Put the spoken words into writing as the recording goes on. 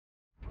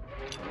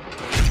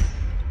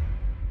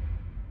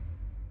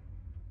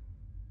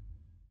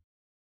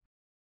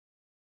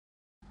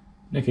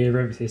Nick here,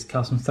 Webstore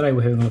Customs. Today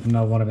we're having a look at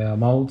another one of our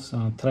moulds.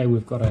 Today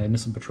we've got a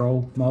Nissan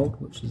Patrol mould,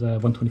 which is a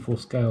 124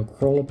 scale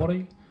crawler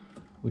body,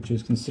 which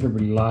is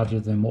considerably larger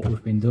than what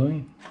we've been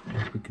doing.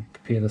 If we could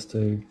compare this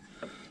to,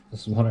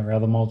 this is one of our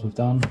other moulds we've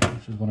done,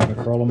 which is one of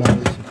our crawler molds.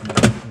 You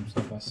can from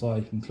side by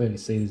side, you can clearly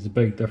see there's a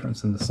big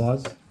difference in the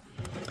size.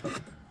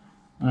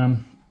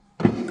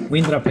 We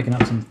ended up picking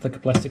up some thicker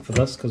plastic for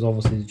this because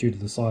obviously due to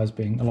the size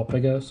being a lot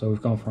bigger, so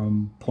we've gone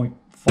from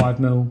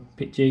 0.5mm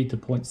PETG to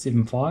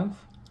 0.75.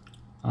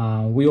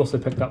 We also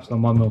picked up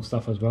some 1mm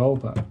stuff as well,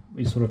 but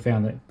we sort of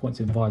found that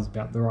 0.75 is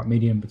about the right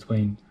medium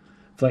between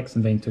flex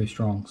and being too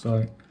strong.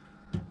 So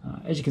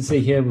as you can see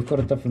here, we've got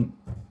a different,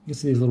 you can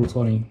see these little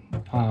tiny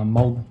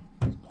mold,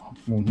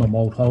 well not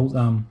mold holes,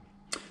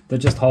 they're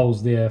just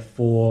holes there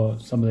for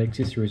some of the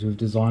accessories we've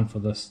designed for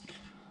this.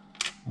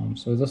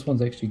 So this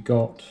one's actually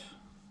got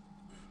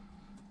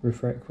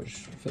roof rack which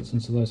fits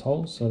into those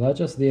holes, so they're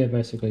just there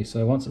basically,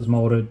 so once it's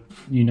molded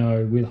you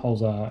know where the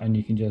holes are and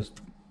you can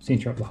just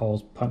center up the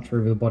holes, punch through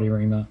with the body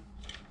reamer.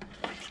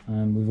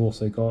 And we've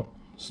also got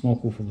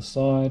snorkel for the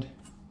side,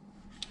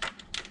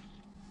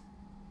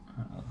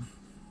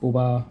 bull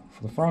bar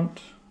for the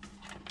front,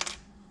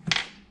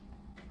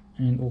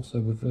 and also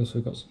we've also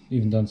got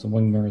even done some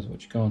wing mirrors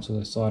which go into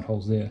those side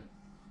holes there.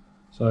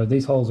 So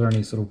these holes are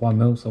only sort of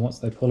 1mm, so once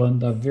they pull in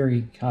they're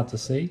very hard to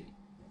see,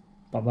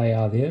 but they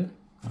are there.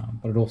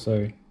 But it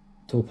also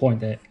to a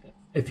point that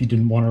if you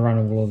didn't want to run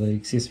all of the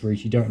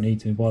accessories, you don't need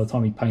to. By the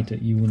time you paint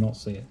it, you will not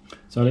see it.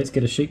 So let's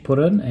get a sheet put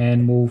in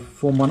and we'll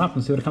form one up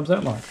and see what it comes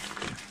out like.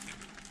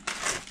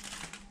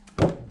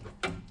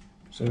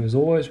 So as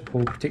always, we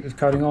pull protective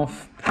coating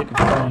off. Protective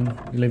coating,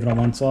 you leave it on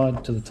one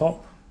side to the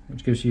top,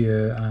 which gives you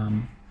a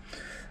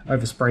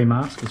overspray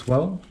mask as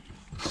well.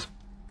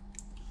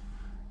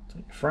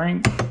 Take your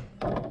frame,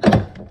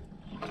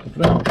 flip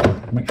it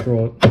up, make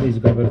sure these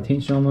have got a bit of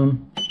tension on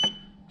them.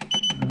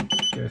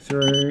 Go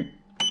through.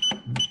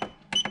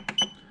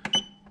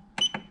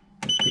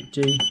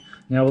 PETG.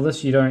 Now with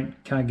this you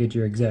can't get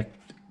your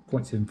exact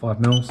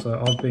 0.75mm,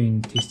 so I've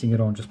been testing it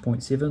on just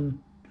 0.7.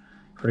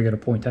 Probably got a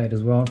 0.8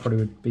 as well, probably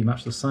would be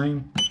much the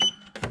same.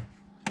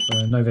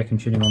 So no vacuum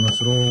tuning on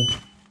this at all.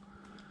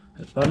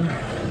 Hit the button.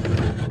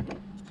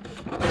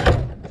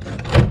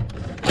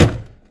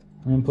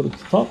 And put it to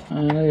the top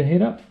and let it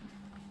heat up.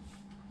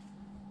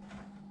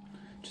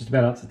 Just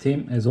about up to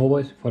temp as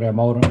always. Put our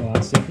mould in at the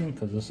last second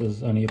because this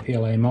is only a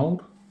PLA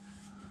mould.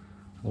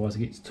 Otherwise it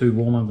gets too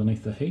warm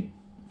underneath the heat.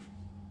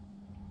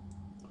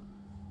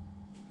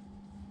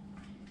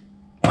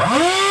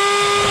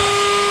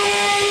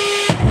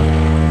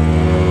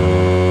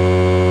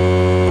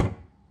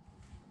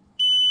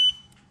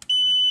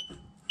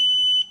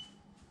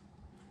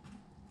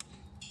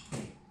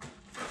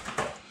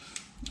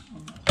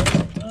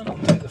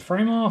 Take the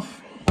frame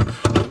off.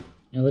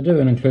 Now they do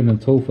an including a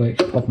tool for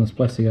actually popping this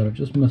plastic out. I've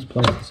just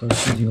misplaced it, so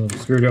I'm using a little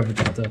screwdriver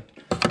just to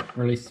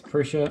release the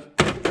pressure,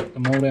 get the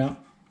mould out.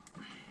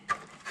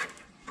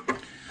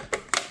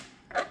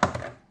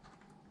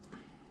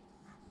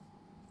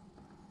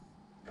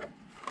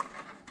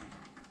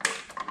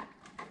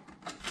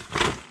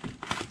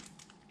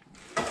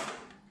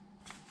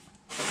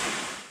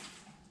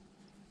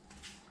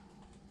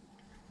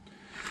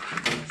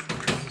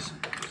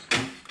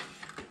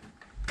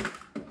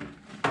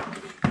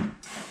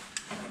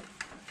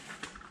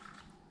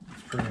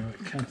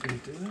 Can't really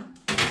do that.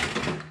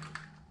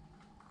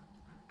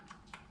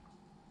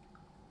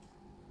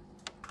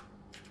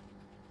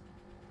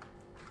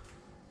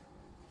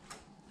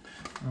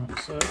 Right,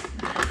 so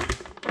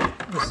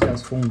this is how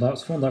it's formed up.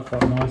 It's formed up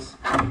quite nice.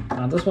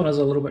 This one is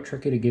a little bit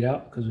tricky to get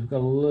out because we've got a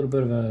little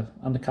bit of a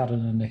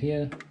undercutting into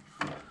here,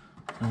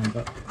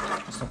 but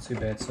it's not too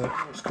bad. So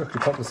I'll just quickly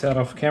pop this out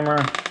off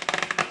camera.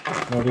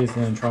 What it is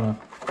then trying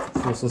to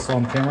force this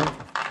on camera.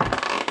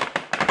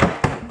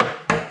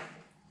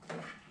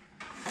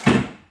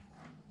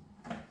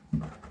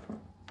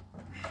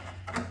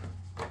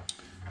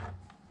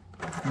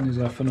 And there's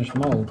our finished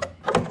mould.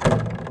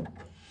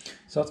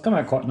 So it's come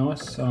out quite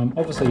nice.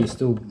 Obviously you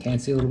still can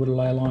see a little bit of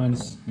layer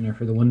lines, you know,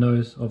 through the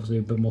windows. Obviously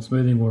a bit more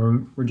smoothing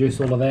will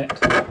reduce all of that.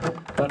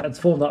 But it's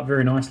formed up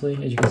very nicely.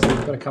 As you can see,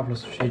 we've got a couple of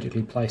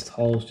strategically placed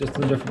holes just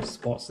in different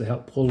spots to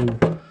help pull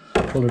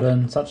it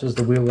in, such as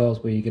the wheel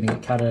wells where you're going to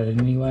get cut at it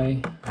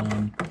anyway.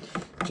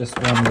 Just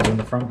one was in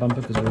the front bumper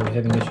because we were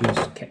having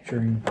issues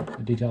capturing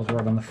the details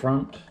right on the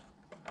front.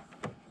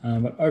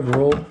 But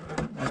overall,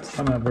 it's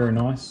come out very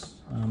nice.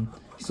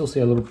 You still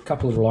see a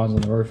couple of lines on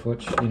the roof,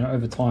 which, you know,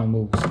 over time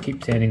we'll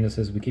keep tanning this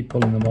as we keep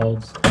pulling the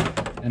moulds,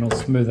 and it'll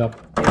smooth up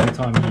every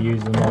time you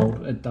use the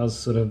mould. It does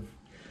sort of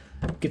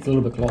get a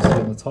little bit glossy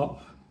on the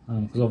top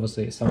because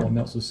obviously it somewhat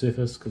melts the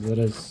surface because it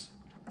is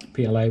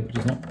PLA, which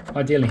is not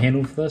ideally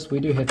handled for this.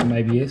 We do have some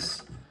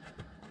ABS,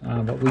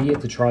 but we're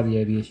yet to try the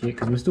ABS yet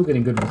because we're still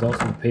getting good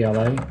results with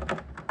PLA.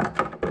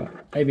 But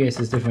ABS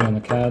is definitely on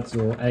the cards,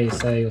 or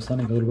ASA or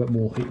something a little bit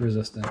more heat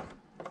resistant.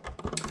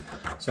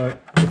 So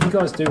if you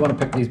guys do want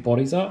to pick these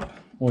bodies up,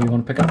 or you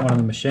want to pick up one of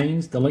the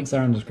machines, the links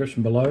are in the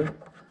description below.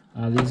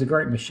 These are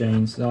great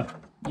machines.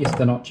 yes,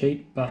 they're not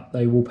cheap, but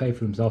they will pay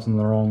for themselves in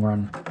the long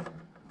run.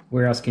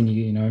 Where else can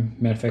you,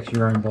 manufacture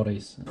your own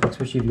bodies?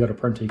 Especially if you've got a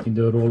printer, you can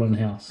do it all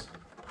in-house.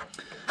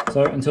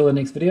 So until the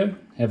next video,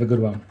 have a good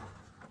one.